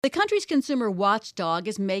The country's consumer watchdog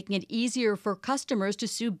is making it easier for customers to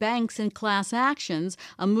sue banks in class actions,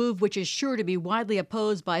 a move which is sure to be widely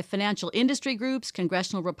opposed by financial industry groups,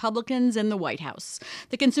 congressional Republicans, and the White House.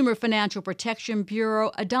 The Consumer Financial Protection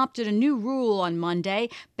Bureau adopted a new rule on Monday,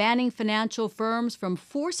 banning financial firms from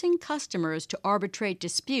forcing customers to arbitrate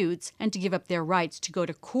disputes and to give up their rights to go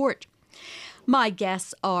to court. My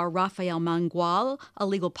guests are Rafael Mangual, a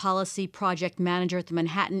legal policy project manager at the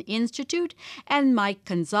Manhattan Institute, and Mike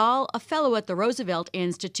Gonzal, a fellow at the Roosevelt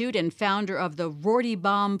Institute and founder of the Rorty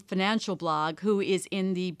Baum financial blog, who is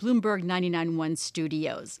in the Bloomberg 99.1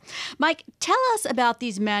 studios. Mike, tell us about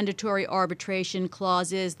these mandatory arbitration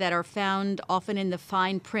clauses that are found often in the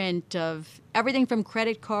fine print of everything from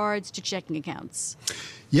credit cards to checking accounts.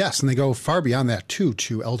 Yes, and they go far beyond that, too,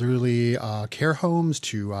 to elderly care homes,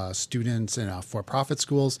 to students in for-profit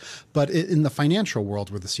schools. But in the financial world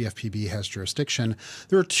where the CFPB has jurisdiction,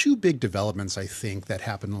 there are two big developments, I think, that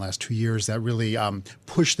happened in the last 2 years that really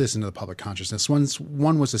pushed this into the public consciousness.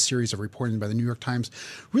 One was a series of reporting by the New York Times,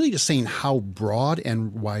 really just saying how broad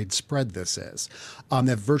and widespread this is.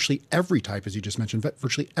 That virtually every type, as you just mentioned,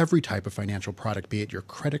 virtually every type of financial product, be it your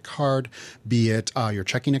credit card, be it your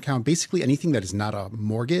checking account, basically anything that is not a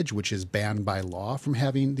mortgage, which is banned by law from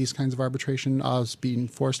having these kinds of arbitration being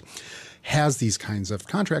forced, has these kinds of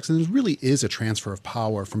contracts. And there really is a transfer of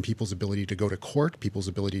power from people's ability to go to court, people's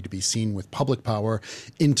ability to be seen with public power,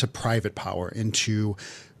 into private power, into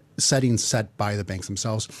settings set by the banks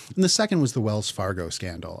themselves. And the second was the Wells Fargo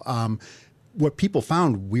scandal. What people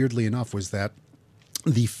found, weirdly enough, was that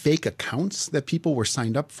the fake accounts that people were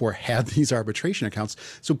signed up for had these arbitration accounts,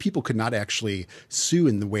 so people could not actually sue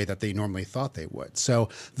in the way that they normally thought they would. So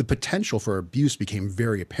the potential for abuse became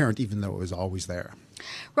very apparent, even though it was always there.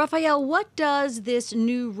 Rafael, what does this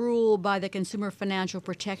new rule by the Consumer Financial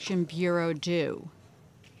Protection Bureau do?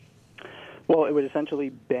 Well, it would essentially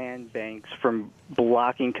ban banks from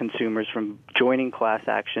blocking consumers from joining class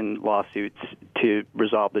action lawsuits to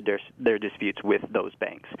resolve their disputes with those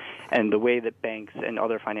banks. And the way that banks and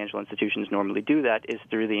other financial institutions normally do that is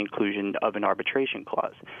through the inclusion of an arbitration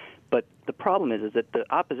clause. But the problem is that the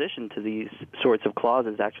opposition to these sorts of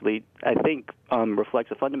clauses actually, I think,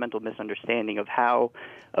 reflects a fundamental misunderstanding of how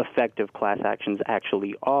effective class actions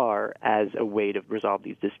actually are as a way to resolve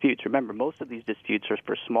these disputes. Remember, most of these disputes are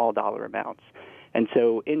for small dollar amounts. And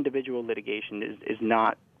so individual litigation is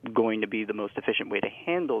not going to be the most efficient way to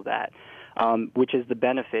handle that, which is the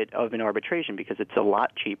benefit of an arbitration because it's a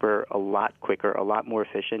lot cheaper, a lot quicker, a lot more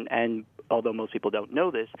efficient, and although most people don't know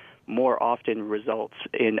this, more often results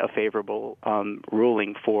in a favorable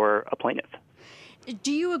ruling for a plaintiff.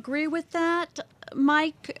 Do you agree with that,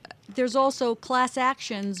 Mike? There's also class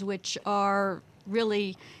actions which are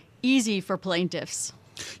really easy for plaintiffs.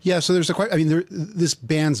 Yeah, so there's this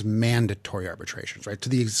bans mandatory arbitrations, right? To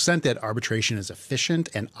the extent that arbitration is efficient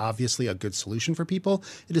and obviously a good solution for people,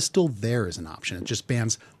 it is still there as an option. It just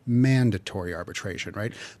bans mandatory arbitration,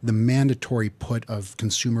 right? The mandatory put of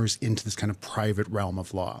consumers into this kind of private realm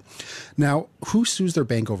of law. Now, who sues their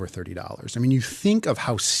bank over $30? I mean, you think of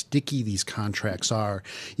how sticky these contracts are.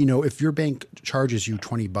 You know, if your bank charges you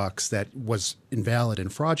 $20 that was invalid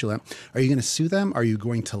and fraudulent, are you going to sue them? Are you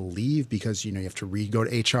going to leave because, you have to go to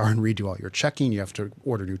HR and redo all your checking? You have to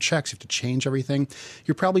order new checks. You have to change everything.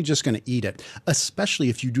 You're probably just going to eat it, especially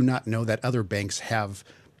if you do not know that other banks have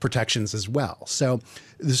protections as well. So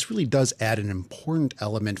this really does add an important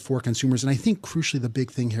element for consumers. And I think crucially the big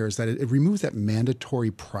thing here is that it removes that mandatory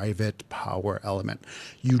private power element.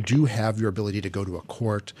 You do have your ability to go to a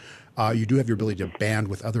court. You do have your ability to band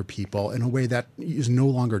with other people in a way that is no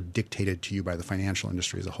longer dictated to you by the financial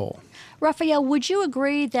industry as a whole. Rafael, would you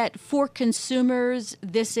agree that for consumers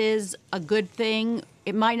this is a good thing?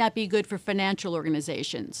 It might not be good for financial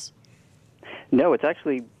organizations. No, it's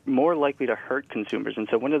actually more likely to hurt consumers. And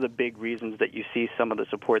so one of the big reasons that you see some of the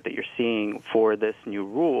support that you're seeing for this new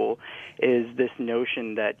rule is this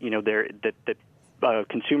notion that,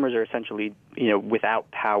 consumers are essentially, without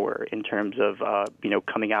power in terms of,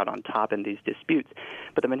 coming out on top in these disputes.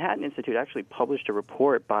 But the Manhattan Institute actually published a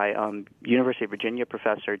report by University of Virginia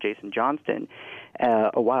professor Jason Johnston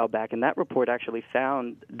a while back, and that report actually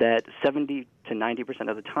found that 70 to 90%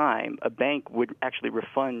 of the time, a bank would actually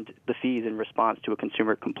refund the fees in response to a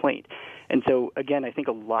consumer complaint. And so, again, I think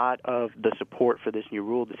a lot of the support for this new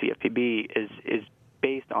rule, the CFPB, is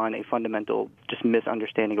based on a fundamental just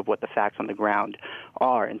misunderstanding of what the facts on the ground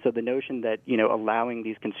are. And so the notion that, allowing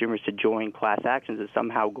these consumers to join class actions is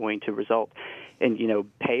somehow going to result in,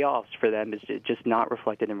 payoffs for them is just not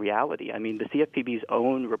reflected in reality. I mean, the CFPB's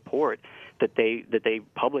own report that they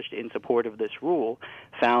published in support of this rule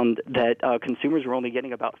found that consumers were only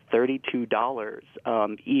getting about $32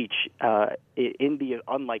 each in the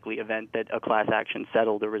unlikely event that a class action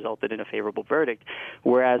settled or resulted in a favorable verdict,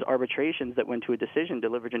 whereas arbitrations that went to a decision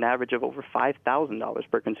delivered an average of over $5,000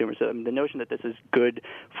 per consumer. So the notion that this is good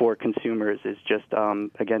for consumers is just,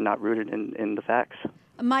 again, not rooted in the facts.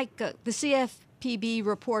 Mike, the CFPB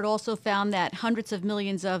report also found that hundreds of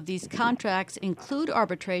millions of these contracts include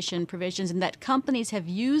arbitration provisions and that companies have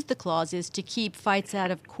used the clauses to keep fights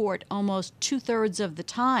out of court almost 2/3 of the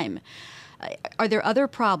time. Are there other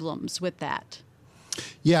problems with that?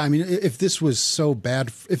 Yeah, I mean, if this was so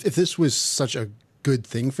bad, if this was such a good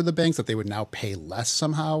thing for the banks that they would now pay less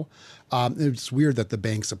somehow, it's weird that the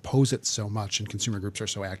banks oppose it so much and consumer groups are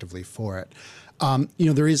so actively for it.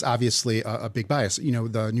 There is obviously a big bias.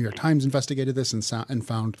 The New York Times investigated this and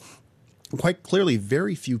found quite clearly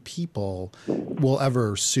very few people will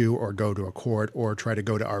ever sue or go to a court or try to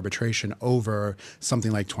go to arbitration over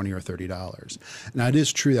something like $20 or $30. Now, it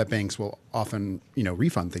is true that banks will often,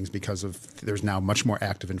 refund things because there's now much more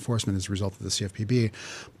active enforcement as a result of the CFPB.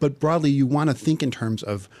 But broadly, you want to think in terms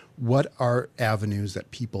of what are avenues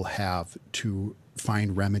that people have to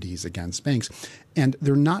find remedies against banks. And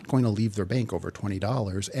they're not going to leave their bank over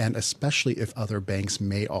 $20, and especially if other banks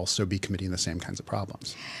may also be committing the same kinds of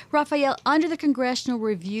problems. Raphael, under the Congressional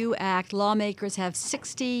Review Act, lawmakers have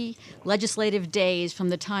 60 legislative days from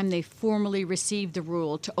the time they formally receive the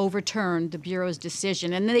rule to overturn the Bureau's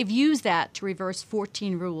decision. And they've used that to reverse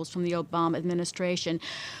 14 rules from the Obama administration.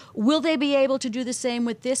 Will they be able to do the same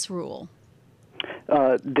with this rule?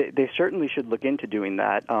 They certainly should look into doing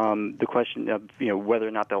that. The question of whether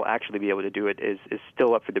or not they'll actually be able to do it is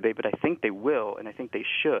still up for debate, but I think they will, and I think they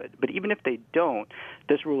should. But even if they don't,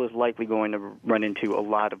 this rule is likely going to run into a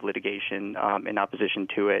lot of litigation in opposition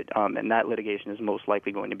to it, and that litigation is most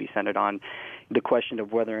likely going to be centered on the question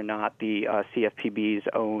of whether or not the CFPB's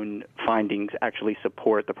own findings actually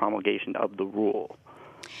support the promulgation of the rule.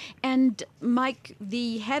 And Mike,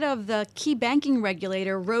 the head of the key banking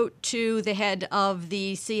regulator wrote to the head of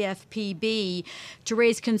the CFPB to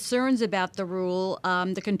raise concerns about the rule.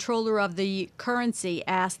 The controller of the currency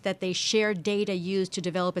asked that they share data used to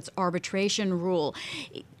develop its arbitration rule.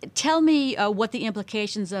 Tell me what the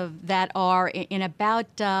implications of that are in about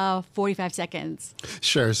 45 seconds.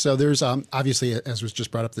 Sure. So there's obviously, as was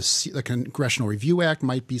just brought up, the Congressional Review Act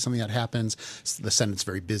might be something that happens. The Senate's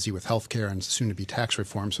very busy with health care and soon to be tax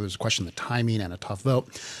reform. So there's a question of the timing and a tough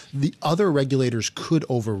vote. The other regulators could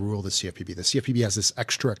overrule the CFPB. The CFPB has this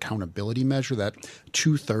extra accountability measure that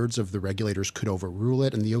 2/3 of the regulators could overrule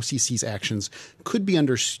it. And the OCC's actions could be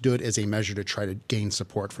understood as a measure to try to gain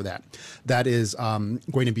support for that. That is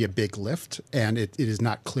going to be a big lift, and it is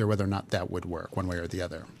not clear whether or not that would work one way or the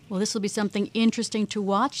other. Well, this will be something interesting to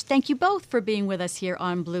watch. Thank you both for being with us here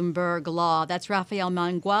on Bloomberg Law. That's Raphael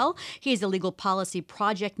Mangual. He's a legal policy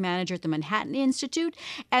project manager at the Manhattan Institute.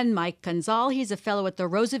 And Mike Gonzal. He's a fellow at the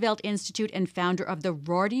Roosevelt Institute and founder of the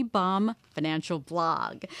Rorty Baum Financial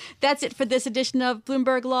Blog. That's it for this edition of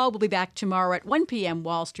Bloomberg Law. We'll be back tomorrow at 1 p.m.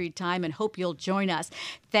 Wall Street time and hope you'll join us.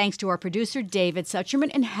 Thanks to our producer, David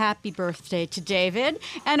Sucherman, and happy birthday to David.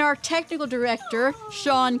 And our technical director,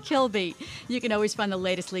 Sean Kilby. You can always find the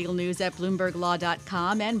latest legal news at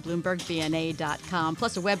BloombergLaw.com and BloombergBNA.com,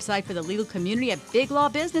 plus a website for the legal community at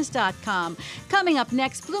BigLawBusiness.com. Coming up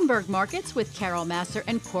next, Bloomberg Markets with Carol Masser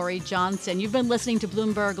and Corey Johnson. You've been listening to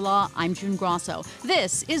Bloomberg Law. I'm June Grosso.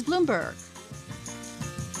 This is Bloomberg.